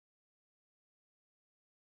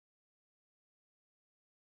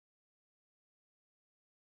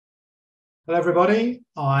Hello, everybody.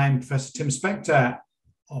 I'm Professor Tim Spector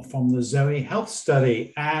from the ZOE Health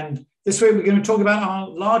Study. And this week we're going to talk about our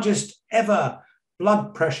largest ever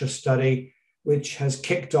blood pressure study, which has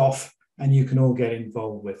kicked off and you can all get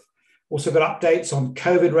involved with. Also got updates on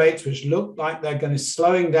COVID rates, which look like they're going to be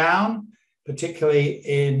slowing down, particularly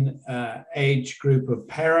in age group of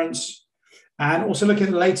parents. And also looking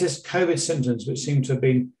at the latest COVID symptoms, which seem to have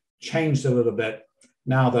been changed a little bit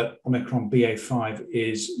now that Omicron BA.5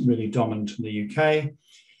 is really dominant in the UK.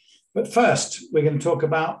 But first, we're going to talk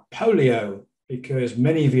about polio, because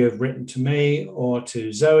many of you have written to me or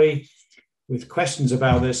to Zoe with questions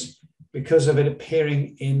about this because of it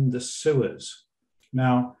appearing in the sewers.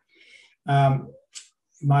 Now, you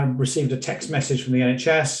might have received a text message from the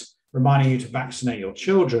NHS reminding you to vaccinate your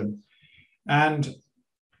children. And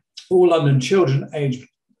all London children aged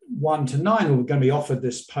 1 to 9 are going to be offered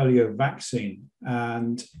this polio vaccine.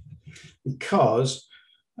 And because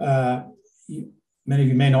many of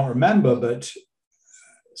you may not remember, but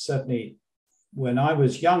certainly when I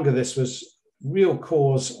was younger, this was real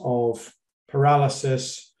cause of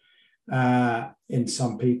paralysis in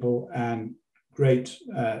some people and great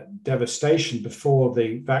devastation before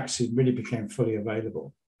the vaccine really became fully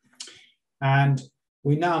available. And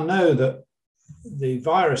we now know that the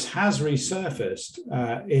virus has resurfaced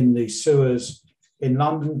in the sewers in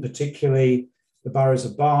London, particularly the boroughs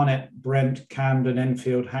of Barnet, Brent, Camden,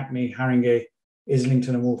 Enfield, Hackney, Haringey,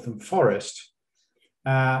 Islington and Waltham Forest.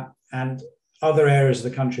 And other areas of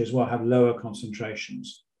the country as well have lower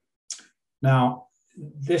concentrations. Now,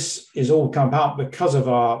 this is all come about because of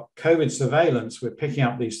our COVID surveillance. We're picking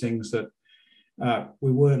up these things that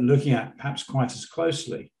we weren't looking at perhaps quite as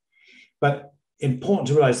closely. But important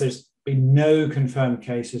to realize there's been no confirmed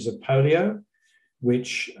cases of polio,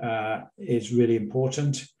 which is really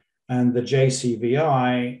important. And the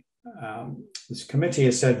JCVI, this committee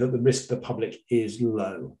has said that the risk to the public is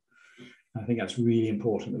low. I think that's really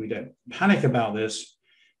important that we don't panic about this,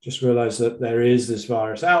 just realize that there is this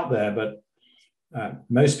virus out there, but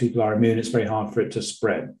most people are immune. It's very hard for it to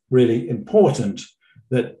spread. Really important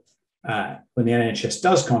that when the NHS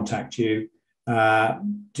does contact you,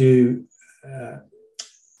 do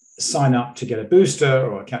sign up to get a booster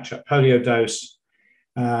or a catch-up polio dose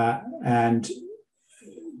and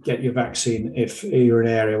get your vaccine if you're in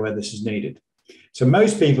an area where this is needed. So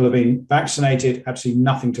most people have been vaccinated, absolutely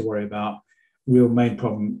nothing to worry about. Real main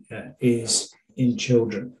problem is in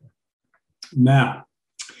children. Now,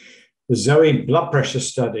 the ZOE Blood Pressure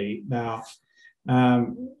Study. Now,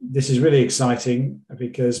 this is really exciting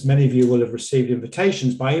because many of you will have received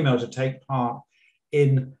invitations by email to take part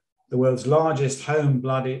in the world's largest home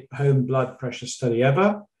blood pressure study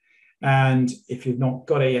ever. And if you've not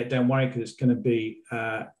got it yet, don't worry, because it's going to be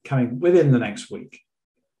coming within the next week.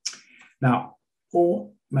 Now,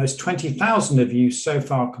 almost 20,000 of you so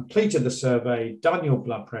far completed the survey, done your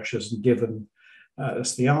blood pressures and given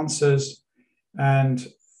us the answers. And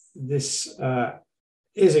this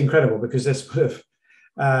is incredible because this would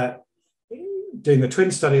have, doing the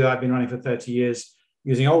twin study that I've been running for 30 years,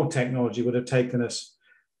 using old technology would have taken us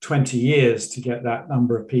 20 years to get that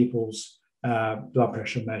number of people's blood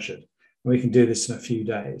pressure measured. We can do this in a few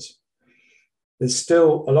days. There's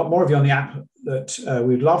still a lot more of you on the app that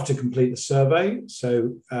we'd love to complete the survey.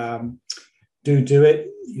 So do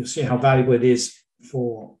it. You'll see how valuable it is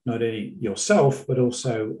for not only yourself, but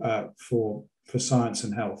also for science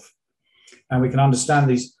and health. And we can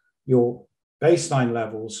understand your baseline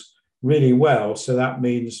levels really well. So that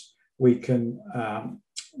means we can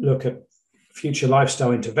look at future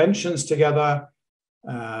lifestyle interventions together,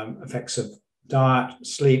 effects of diet,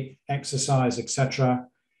 sleep, exercise, etc.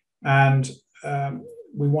 And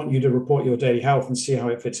we want you to report your daily health and see how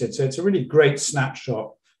it fits in. So it's a really great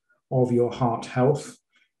snapshot of your heart health.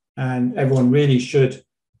 And everyone really should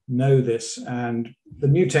know this. And the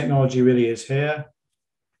new technology really is here.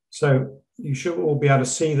 So you should all be able to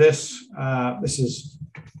see this. This is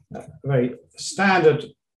a very standard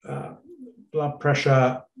blood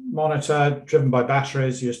pressure monitor driven by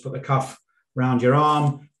batteries. You just put the cuff around your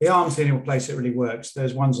arm. The arm's the only place it really works.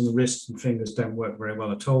 Those ones on the wrists and fingers don't work very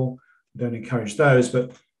well at all. We don't encourage those,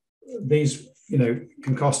 but these,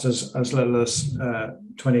 can cost us as little as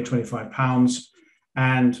 20, 25 pounds,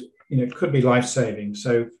 and it could be life-saving.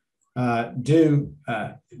 So do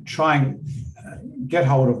try and get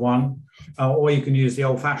hold of one, or you can use the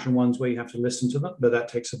old-fashioned ones where you have to listen to them, but that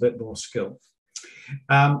takes a bit more skill.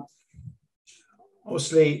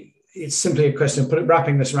 Obviously, it's simply a question of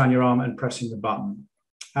wrapping this around your arm and pressing the button.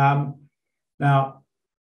 Now,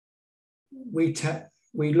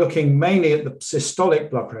 we're looking mainly at the systolic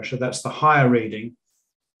blood pressure. That's the higher reading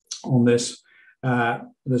on this.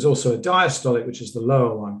 There's also a diastolic, which is the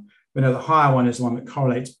lower one. We know the higher one is the one that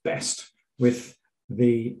correlates best with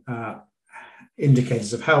the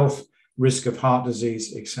indicators of health, risk of heart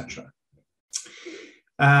disease, etc.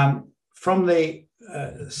 From the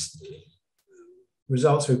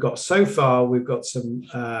results we've got so far, we've got some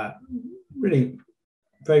really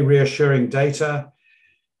very reassuring data.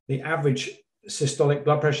 The average systolic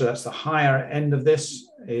blood pressure, that's the higher end of this,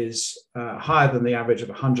 is higher than the average of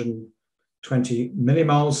 120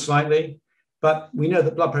 millimoles slightly. But we know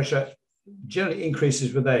that blood pressure generally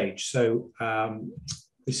increases with age. So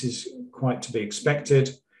this is quite to be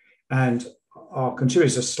expected. And our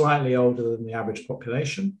contributors are slightly older than the average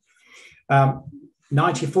population.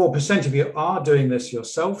 94% of you are doing this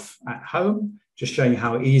yourself at home, just showing you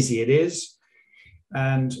how easy it is.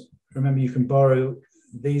 And remember, you can borrow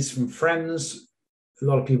these from friends. A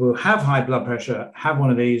lot of people who have high blood pressure have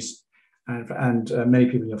one of these, and many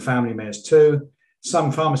people in your family may as too.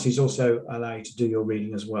 Some pharmacies also allow you to do your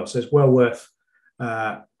reading as well. So it's well worth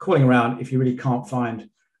calling around if you really can't find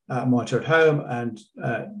a monitor at home and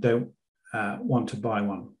don't want to buy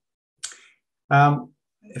one.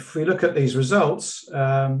 If we look at these results,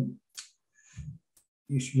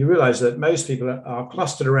 you realize that most people are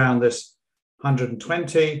clustered around this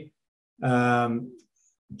 120.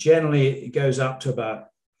 Generally, it goes up to about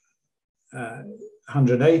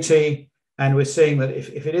 180. And we're seeing that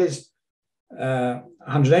if it is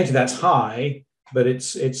 180, that's high, but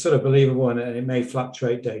it's sort of believable, and it may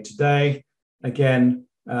fluctuate day to day. Again,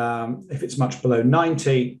 if it's much below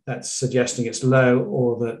 90, that's suggesting it's low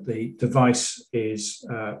or that the device is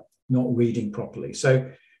not reading properly. So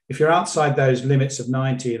if you're outside those limits of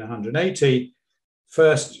 90 and 180,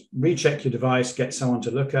 first recheck your device, get someone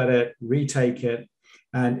to look at it, retake it.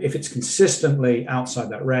 And if it's consistently outside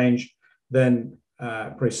that range, then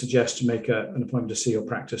probably suggest to make an appointment to see your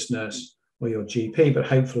practice nurse or your GP, but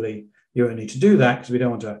hopefully you won't need to do that because we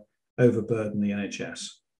don't want to overburden the NHS.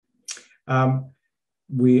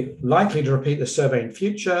 We're likely to repeat the survey in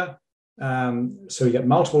future, so we get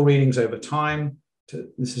multiple readings over time.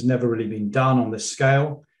 This has never really been done on this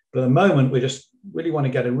scale, but at the moment we just really want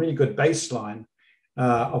to get a really good baseline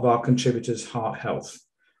of our contributors' heart health,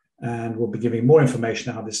 and we'll be giving more information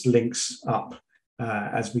on how this links up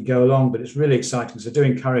as we go along, but it's really exciting. So do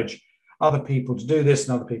encourage other people to do this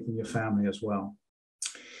and other people in your family as well.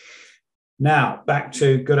 Now, back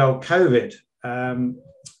to good old COVID.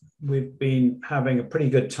 We've been having a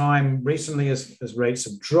pretty good time recently as rates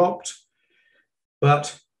have dropped,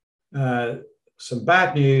 but some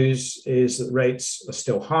bad news is that rates are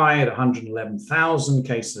still high at 111,000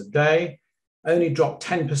 cases a day, only dropped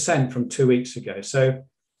 10% from 2 weeks ago. So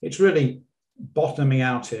it's really bottoming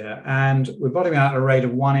out here, and we're bottoming out at a rate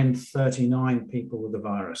of 1 in 39 people with the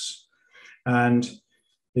virus. And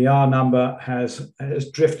the R number has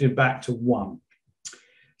drifted back to 1.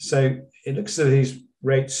 So it looks as though these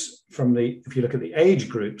rates from if you look at the age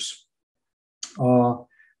groups, are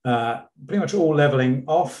pretty much all leveling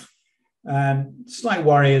off. And slight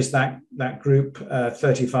worry is that group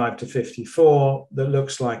 35 to 54 that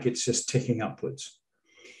looks like it's just ticking upwards.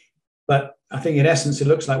 But I think in essence, it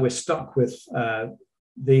looks like we're stuck with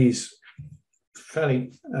these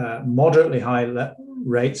fairly moderately high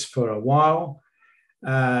rates for a while.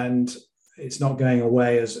 And it's not going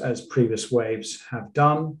away as previous waves have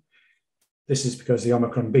done. This is because the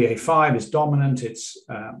Omicron BA.5 is dominant. It's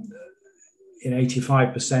in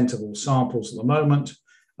 85% of all samples at the moment,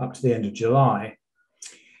 up to the end of July.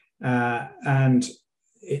 And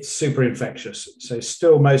it's super infectious. So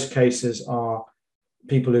still most cases are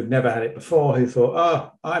people who've never had it before, who thought,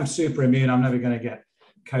 oh, I'm super immune, I'm never going to get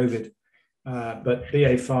COVID. But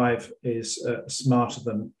BA.5 is smarter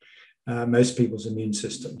than most people's immune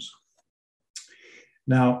systems.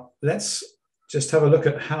 Now, let's just have a look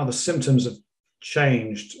at how the symptoms have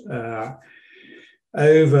changed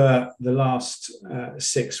over the last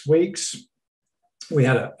 6 weeks. We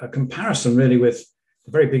had a comparison really with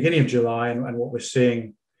the very beginning of July and what we're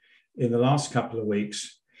seeing in the last couple of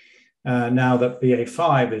weeks now that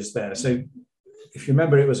BA.5 is there. So if you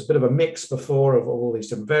remember, it was a bit of a mix before of all these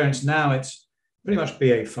different variants. Now it's pretty much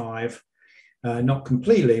BA.5, not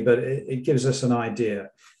completely, but it gives us an idea.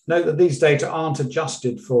 Note that these data aren't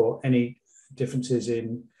adjusted for any differences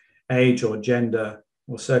in age or gender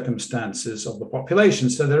or circumstances of the population,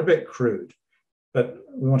 so they're a bit crude, but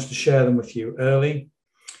we wanted to share them with you early.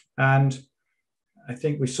 And I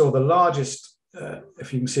think we saw the largest,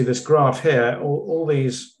 if you can see this graph here, all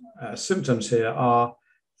these symptoms here are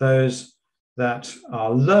those that are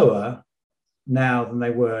lower now than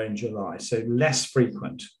they were in July, so less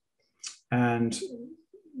frequent. And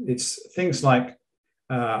it's things like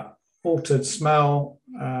altered smell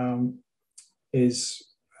is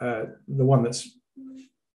the one that's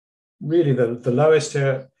really the lowest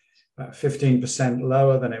here, 15%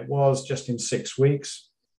 lower than it was just in 6 weeks.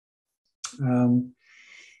 And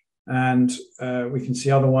we can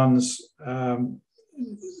see other ones,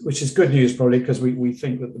 which is good news probably, because we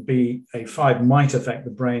think that the BA.5 might affect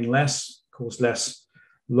the brain less, cause less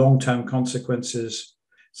long-term consequences.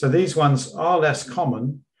 So these ones are less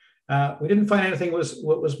common. We didn't find anything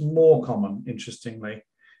what was more common, interestingly.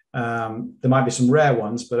 There might be some rare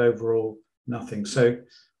ones, but overall, nothing. So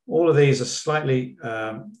all of these are slightly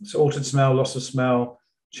so altered smell, loss of smell,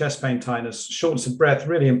 chest pain, tightness, shortness of breath,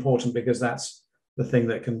 really important because that's the thing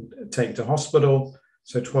that can take to hospital.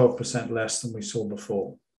 So 12% less than we saw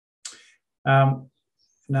before.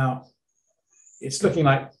 Now, it's looking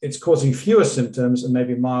like it's causing fewer symptoms and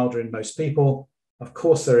maybe milder in most people. Of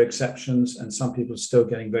course, there are exceptions, and some people are still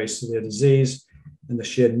getting very severe disease, and the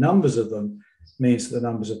sheer numbers of them means that the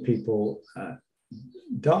numbers of people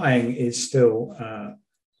dying is still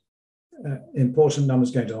important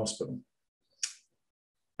numbers going to hospital.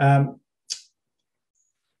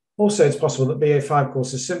 Also, it's possible that BA.5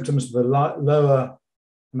 causes symptoms with a lower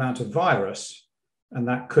amount of virus, and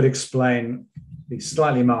that could explain the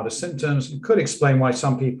slightly milder symptoms. It could explain why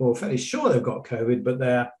some people are fairly sure they've got COVID, but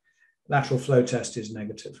their lateral flow test is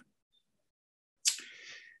negative.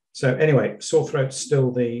 So anyway, sore throat's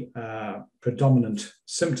still the predominant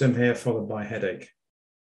symptom here, followed by headache.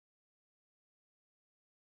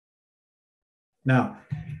 Now,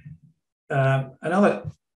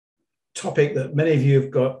 another topic that many of you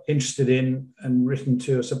have got interested in and written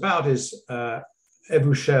to us about is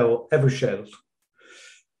Evusheld,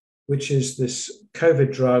 which is this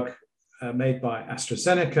COVID drug made by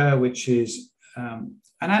AstraZeneca, which is an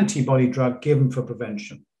antibody drug given for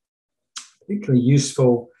prevention, particularly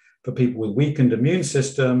useful for people with weakened immune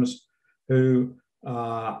systems who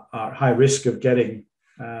are at high risk of getting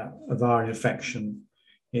a viral infection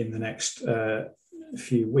in the next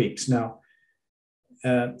few weeks. Now,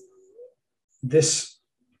 this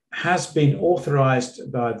has been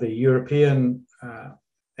authorized by the European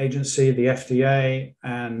agency, the FDA,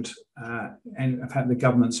 and in fact, the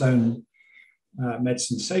government's own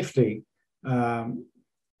medicine safety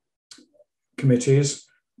committees.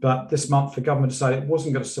 But this month, the government decided it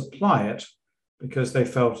wasn't going to supply it because they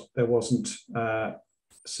felt there wasn't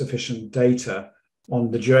sufficient data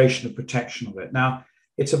on the duration of protection of it. Now,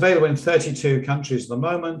 it's available in 32 countries at the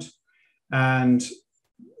moment, and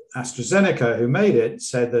AstraZeneca, who made it,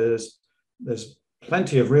 said there's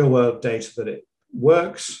plenty of real-world data that it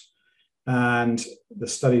works, and the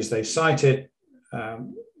studies they cited,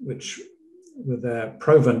 which were their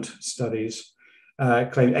Provent studies,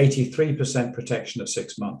 claimed 83% protection at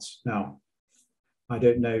 6 months. Now, I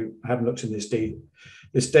don't know, I haven't looked in this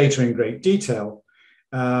data in great detail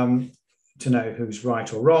to know who's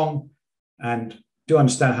right or wrong, and do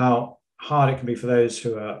understand how hard it can be for those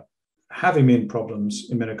who have immune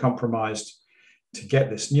problems, immunocompromised, to get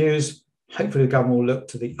this news. Hopefully the government will look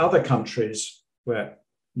to the other countries where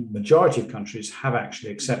the majority of countries have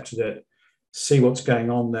actually accepted it, see what's going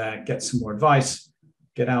on there, get some more advice,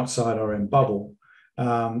 get outside our own bubble,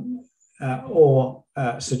 or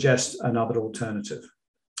suggest another alternative,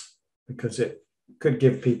 because it could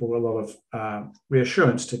give people a lot of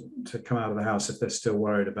reassurance to come out of the house if they're still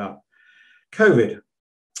worried about COVID.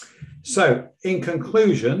 So in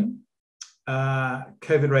conclusion,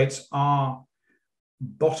 COVID rates are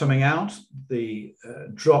bottoming out. The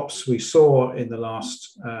drops we saw in the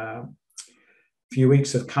last few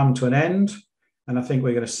weeks have come to an end. And I think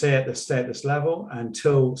we're going to stay at this level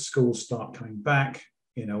until schools start coming back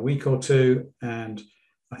in a week or two. And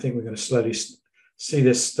I think we're going to slowly see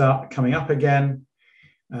this start coming up again.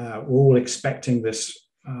 We're all expecting this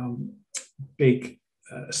big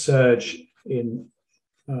surge in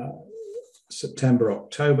September,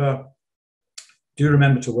 October. Do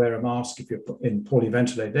remember to wear a mask if you're in poorly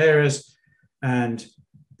ventilated areas, and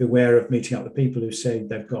beware of meeting up with people who say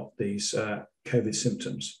they've got these COVID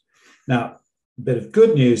symptoms. Now, a bit of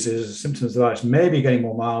good news is the symptoms of the virus may be getting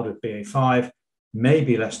more mild with BA.5, may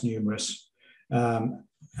be less numerous. And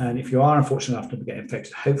if you are unfortunate enough to get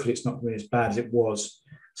infected, hopefully it's not going to be as bad as it was,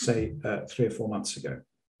 say, 3 or 4 months ago.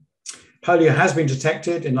 Polio has been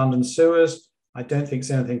detected in London sewers. I don't think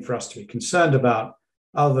it's anything for us to be concerned about,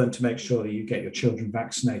 other than to make sure that you get your children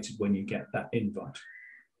vaccinated when you get that invite.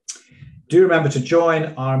 Do remember to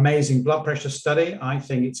join our amazing blood pressure study. I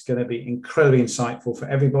think it's going to be incredibly insightful for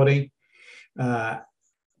everybody,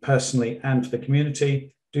 personally and for the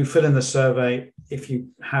community. Do fill in the survey if you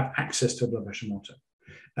have access to a blood pressure monitor,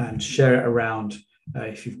 and share it around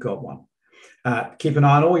if you've got one. Keep an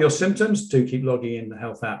eye on all your symptoms. Do keep logging in the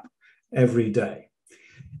health app every day.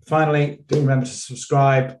 Finally, do remember to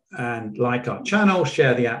subscribe and like our channel,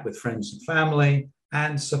 share the app with friends and family,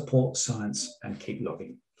 and support science and keep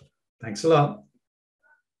logging. Thanks a lot.